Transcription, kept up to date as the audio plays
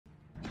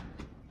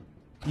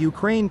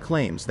Ukraine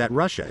claims that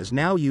Russia is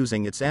now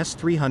using its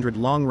S-300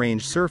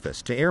 long-range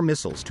surface-to-air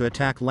missiles to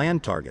attack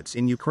land targets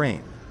in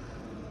Ukraine.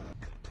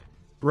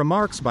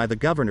 Remarks by the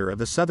governor of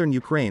the southern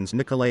Ukraine's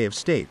Nikolaev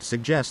state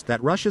suggest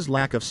that Russia's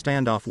lack of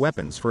standoff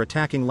weapons for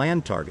attacking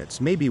land targets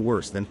may be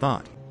worse than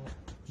thought.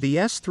 The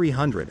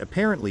S-300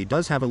 apparently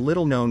does have a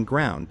little-known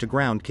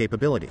ground-to-ground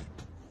capability.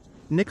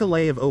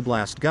 Nikolaev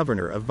Oblast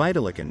governor of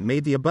Vitalikin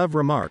made the above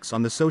remarks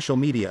on the social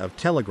media of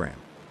Telegram,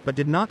 but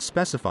did not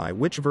specify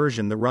which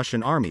version the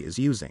Russian army is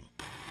using.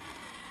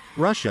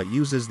 Russia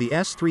uses the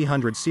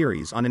S-300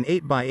 series on an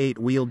 8x8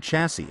 wheeled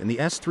chassis and the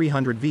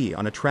S-300V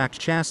on a tracked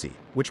chassis,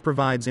 which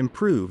provides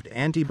improved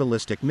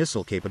anti-ballistic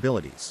missile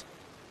capabilities.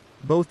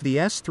 Both the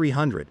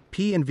S-300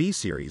 P and V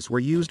series were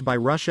used by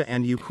Russia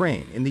and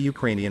Ukraine in the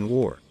Ukrainian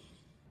war.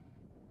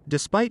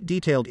 Despite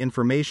detailed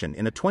information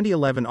in a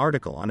 2011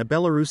 article on a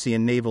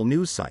Belarusian naval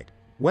news site,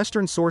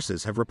 Western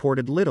sources have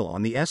reported little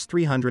on the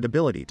S-300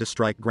 ability to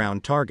strike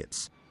ground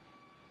targets.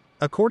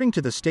 According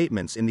to the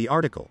statements in the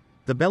article,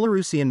 the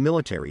Belarusian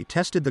military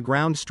tested the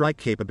ground strike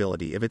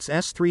capability of its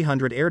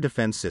S-300 air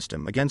defense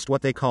system against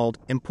what they called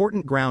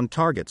important ground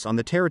targets on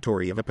the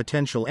territory of a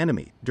potential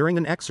enemy during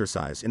an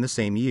exercise in the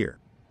same year.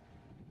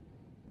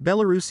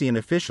 Belarusian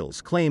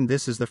officials claim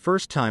this is the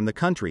first time the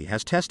country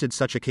has tested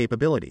such a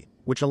capability,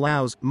 which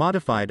allows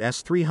modified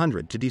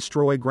S-300 to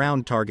destroy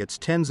ground targets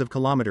tens of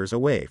kilometers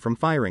away from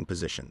firing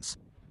positions.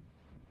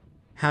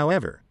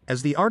 However,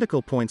 as the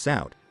article points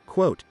out,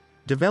 quote,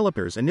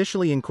 developers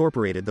initially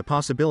incorporated the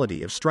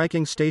possibility of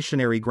striking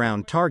stationary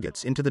ground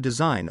targets into the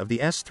design of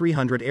the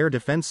S-300 air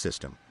defense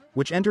system,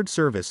 which entered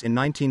service in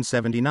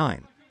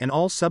 1979, and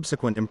all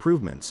subsequent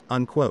improvements,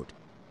 unquote.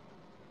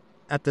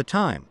 At the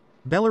time,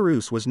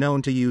 Belarus was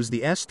known to use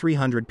the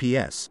S-300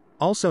 PS,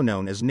 also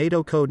known as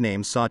NATO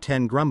codename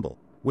SA-10 Grumble,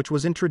 which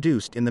was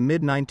introduced in the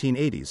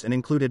mid-1980s and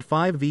included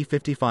 5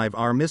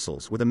 V-55R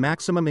missiles with a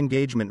maximum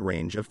engagement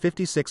range of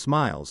 56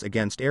 miles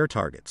against air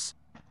targets.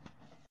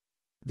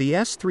 The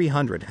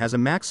S-300 has a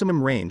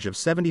maximum range of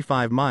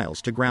 75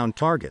 miles to ground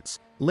targets,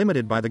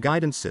 limited by the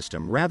guidance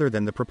system rather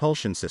than the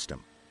propulsion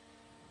system.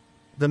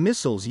 The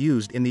missiles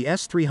used in the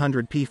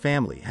S-300P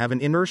family have an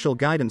inertial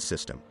guidance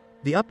system,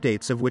 the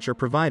updates of which are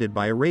provided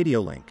by a radio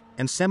link,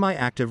 and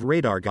semi-active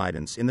radar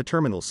guidance in the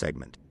terminal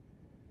segment.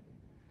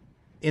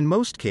 In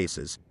most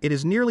cases, it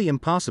is nearly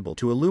impossible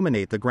to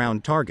illuminate the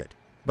ground target,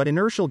 but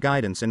inertial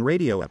guidance and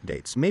radio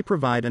updates may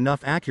provide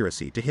enough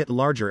accuracy to hit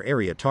larger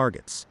area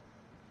targets.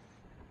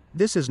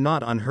 This is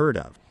not unheard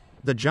of.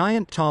 The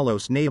giant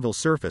Talos naval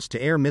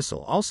surface-to-air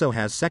missile also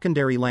has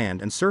secondary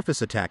land and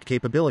surface attack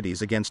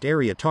capabilities against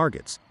area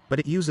targets, but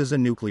it uses a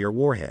nuclear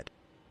warhead.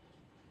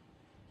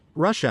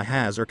 Russia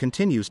has or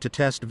continues to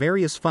test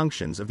various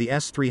functions of the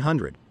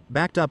S-300,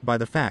 backed up by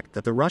the fact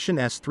that the Russian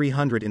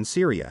S-300 in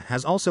Syria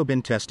has also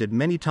been tested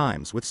many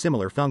times with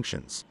similar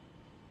functions.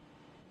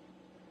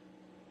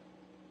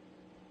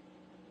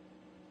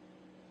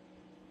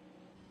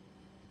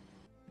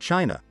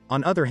 China,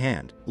 on the other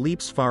hand,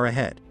 leaps far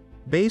ahead.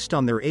 Based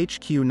on their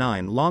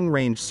HQ-9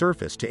 long-range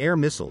surface-to-air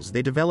missiles,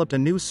 they developed a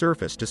new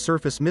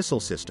surface-to-surface missile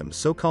system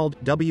so-called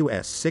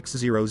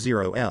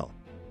WS-600L.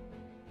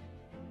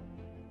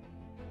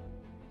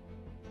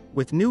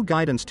 With new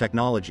guidance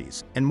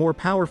technologies and more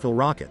powerful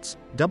rockets,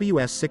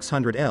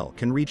 WS-600L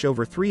can reach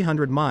over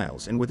 300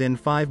 miles and within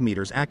 5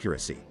 meters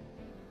accuracy.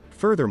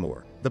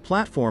 Furthermore, the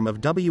platform of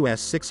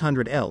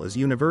WS-600L is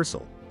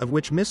universal, of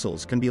which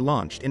missiles can be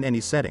launched in any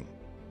setting.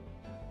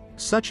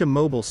 Such a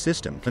mobile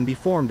system can be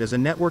formed as a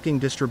networking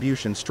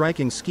distribution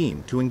striking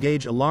scheme to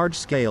engage a large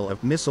scale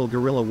of missile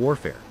guerrilla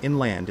warfare in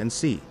land and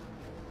sea.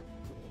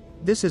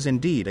 This is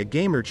indeed a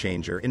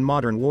game-changer in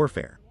modern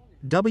warfare.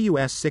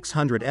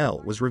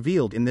 WS-600L was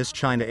revealed in this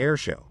China Air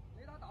Show.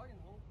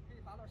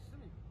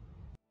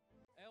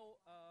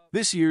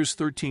 This year's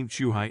 13th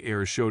Zhuhai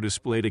Air Show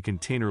displayed a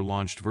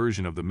container-launched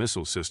version of the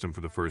missile system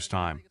for the first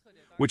time,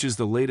 which is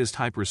the latest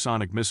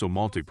hypersonic missile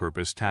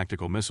multipurpose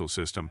tactical missile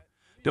system,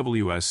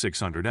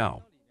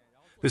 WS-600L.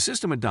 The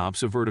system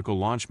adopts a vertical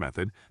launch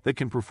method that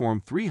can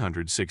perform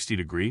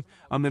 360-degree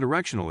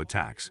omnidirectional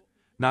attacks,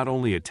 not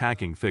only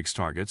attacking fixed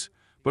targets,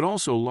 but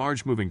also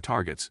large moving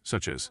targets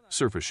such as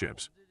surface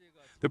ships.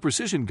 The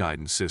precision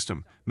guidance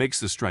system makes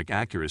the strike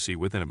accuracy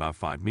within about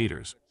 5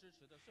 meters.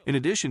 In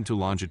addition to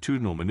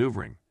longitudinal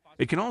maneuvering,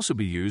 it can also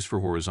be used for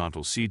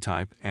horizontal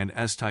C-type and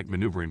S-type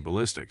maneuvering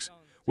ballistics,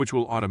 which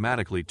will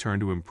automatically turn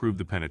to improve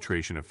the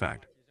penetration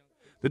effect.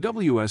 The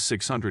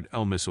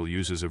WS-600L missile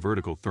uses a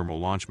vertical thermal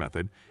launch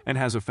method and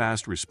has a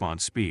fast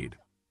response speed.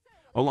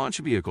 A launch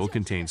vehicle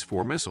contains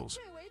 4 missiles,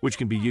 which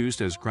can be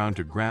used as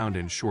ground-to-ground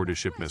and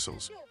shore-to-ship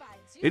missiles.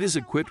 It is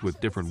equipped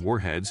with different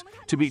warheads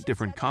to meet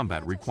different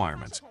combat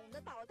requirements.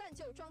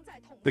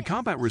 The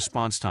combat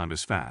response time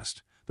is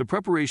fast, the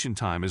preparation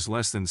time is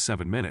less than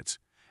 7 minutes,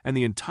 and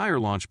the entire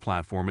launch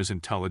platform is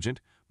intelligent,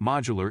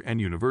 modular,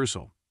 and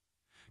universal.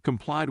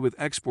 Complied with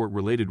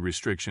export-related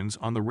restrictions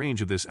on the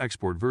range of this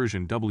export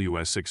version.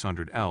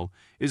 WS-600L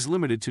is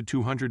limited to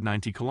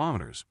 290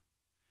 kilometers.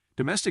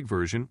 Domestic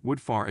version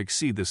would far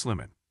exceed this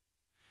limit.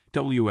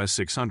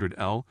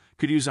 WS-600L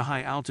could use a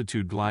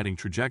high-altitude gliding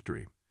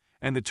trajectory,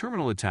 and the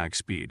terminal attack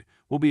speed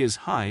will be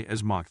as high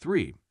as Mach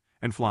 3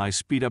 and fly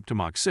speed up to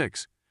Mach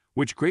 6,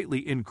 which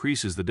greatly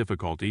increases the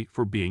difficulty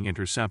for being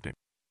intercepted.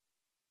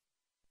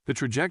 The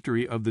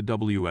trajectory of the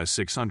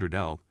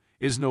WS-600L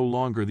is no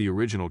longer the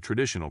original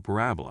traditional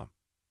parabola.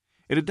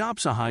 It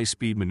adopts a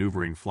high-speed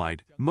maneuvering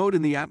flight mode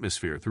in the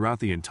atmosphere throughout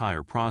the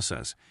entire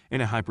process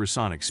in a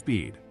hypersonic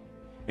speed.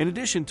 In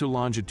addition to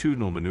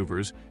longitudinal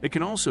maneuvers, it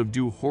can also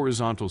do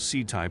horizontal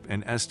C-type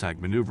and S-type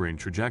maneuvering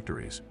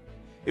trajectories.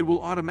 It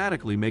will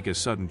automatically make a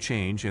sudden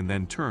change and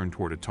then turn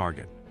toward a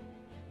target.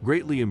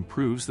 Greatly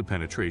improves the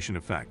penetration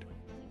effect.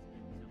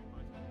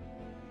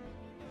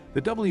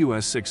 The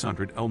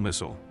WS-600L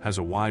missile has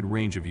a wide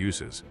range of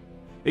uses.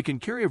 It can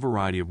carry a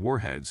variety of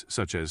warheads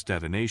such as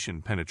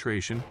detonation,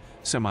 penetration,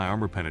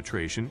 semi-armor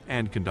penetration,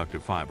 and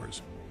conductive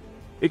fibers.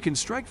 It can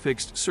strike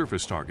fixed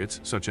surface targets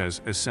such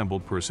as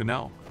assembled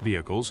personnel,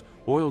 vehicles,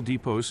 oil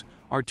depots,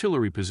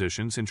 artillery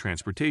positions, and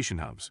transportation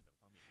hubs.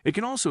 It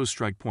can also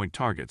strike point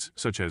targets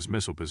such as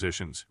missile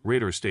positions,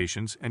 radar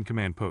stations, and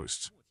command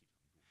posts.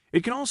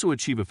 It can also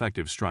achieve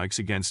effective strikes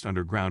against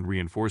underground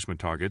reinforcement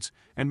targets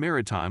and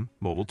maritime,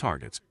 mobile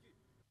targets.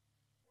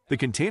 The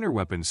container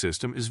weapon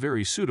system is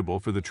very suitable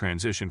for the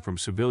transition from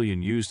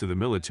civilian use to the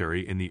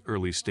military in the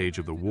early stage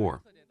of the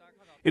war.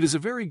 It is a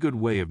very good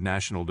way of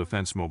national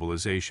defense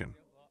mobilization.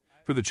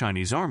 For the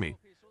Chinese Army,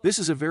 this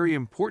is a very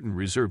important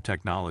reserve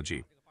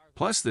technology.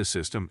 Plus, this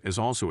system is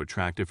also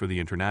attractive for the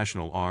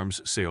international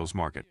arms sales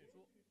market.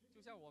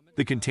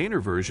 The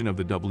container version of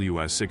the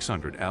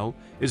WS-600L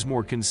is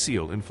more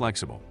concealed and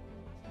flexible.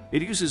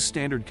 It uses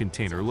standard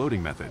container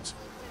loading methods.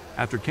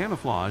 After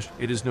camouflage,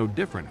 it is no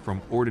different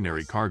from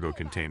ordinary cargo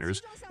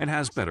containers and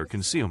has better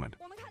concealment.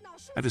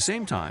 At the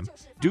same time,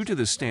 due to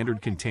the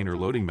standard container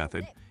loading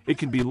method, it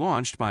can be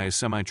launched by a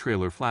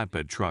semi-trailer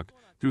flatbed truck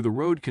through the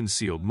road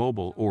concealed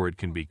mobile, or it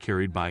can be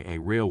carried by a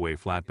railway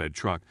flatbed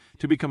truck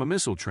to become a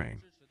missile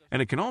train.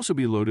 And it can also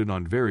be loaded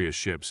on various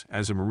ships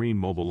as a marine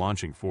mobile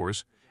launching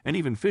force and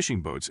even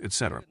fishing boats,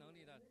 etc.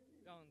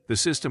 The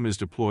system is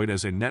deployed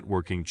as a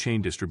networking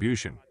chain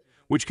distribution,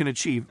 which can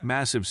achieve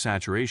massive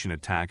saturation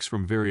attacks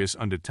from various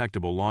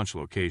undetectable launch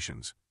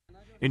locations.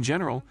 In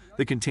general,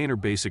 the container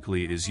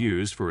basically is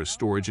used for a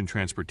storage and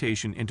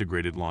transportation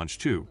integrated launch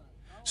tube,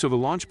 so the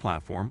launch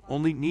platform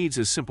only needs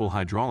a simple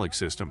hydraulic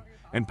system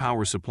and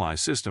power supply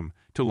system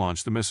to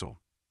launch the missile.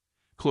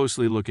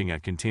 Closely looking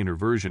at container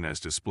version as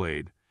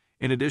displayed,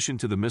 in addition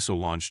to the missile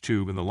launch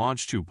tube and the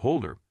launch tube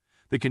holder,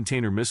 the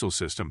container missile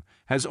system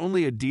has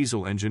only a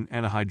diesel engine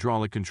and a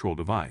hydraulic control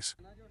device.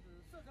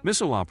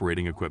 Missile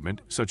operating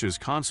equipment, such as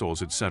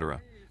consoles,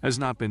 etc., has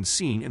not been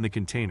seen in the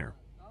container.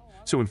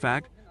 So in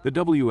fact, the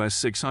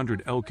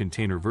WS-600L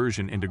container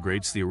version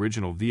integrates the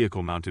original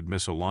vehicle-mounted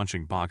missile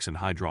launching box and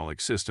hydraulic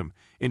system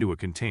into a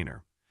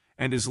container,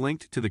 and is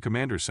linked to the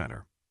commander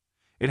center.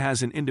 It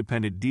has an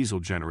independent diesel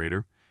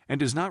generator and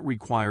does not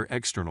require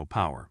external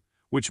power,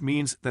 which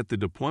means that the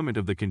deployment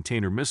of the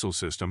container missile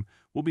system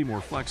will be more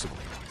flexible.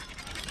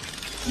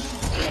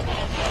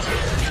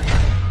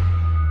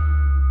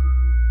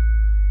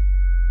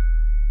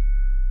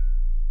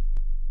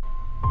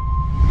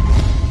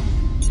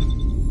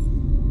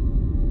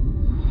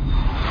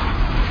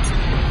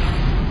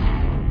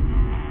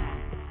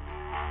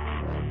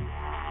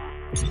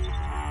 You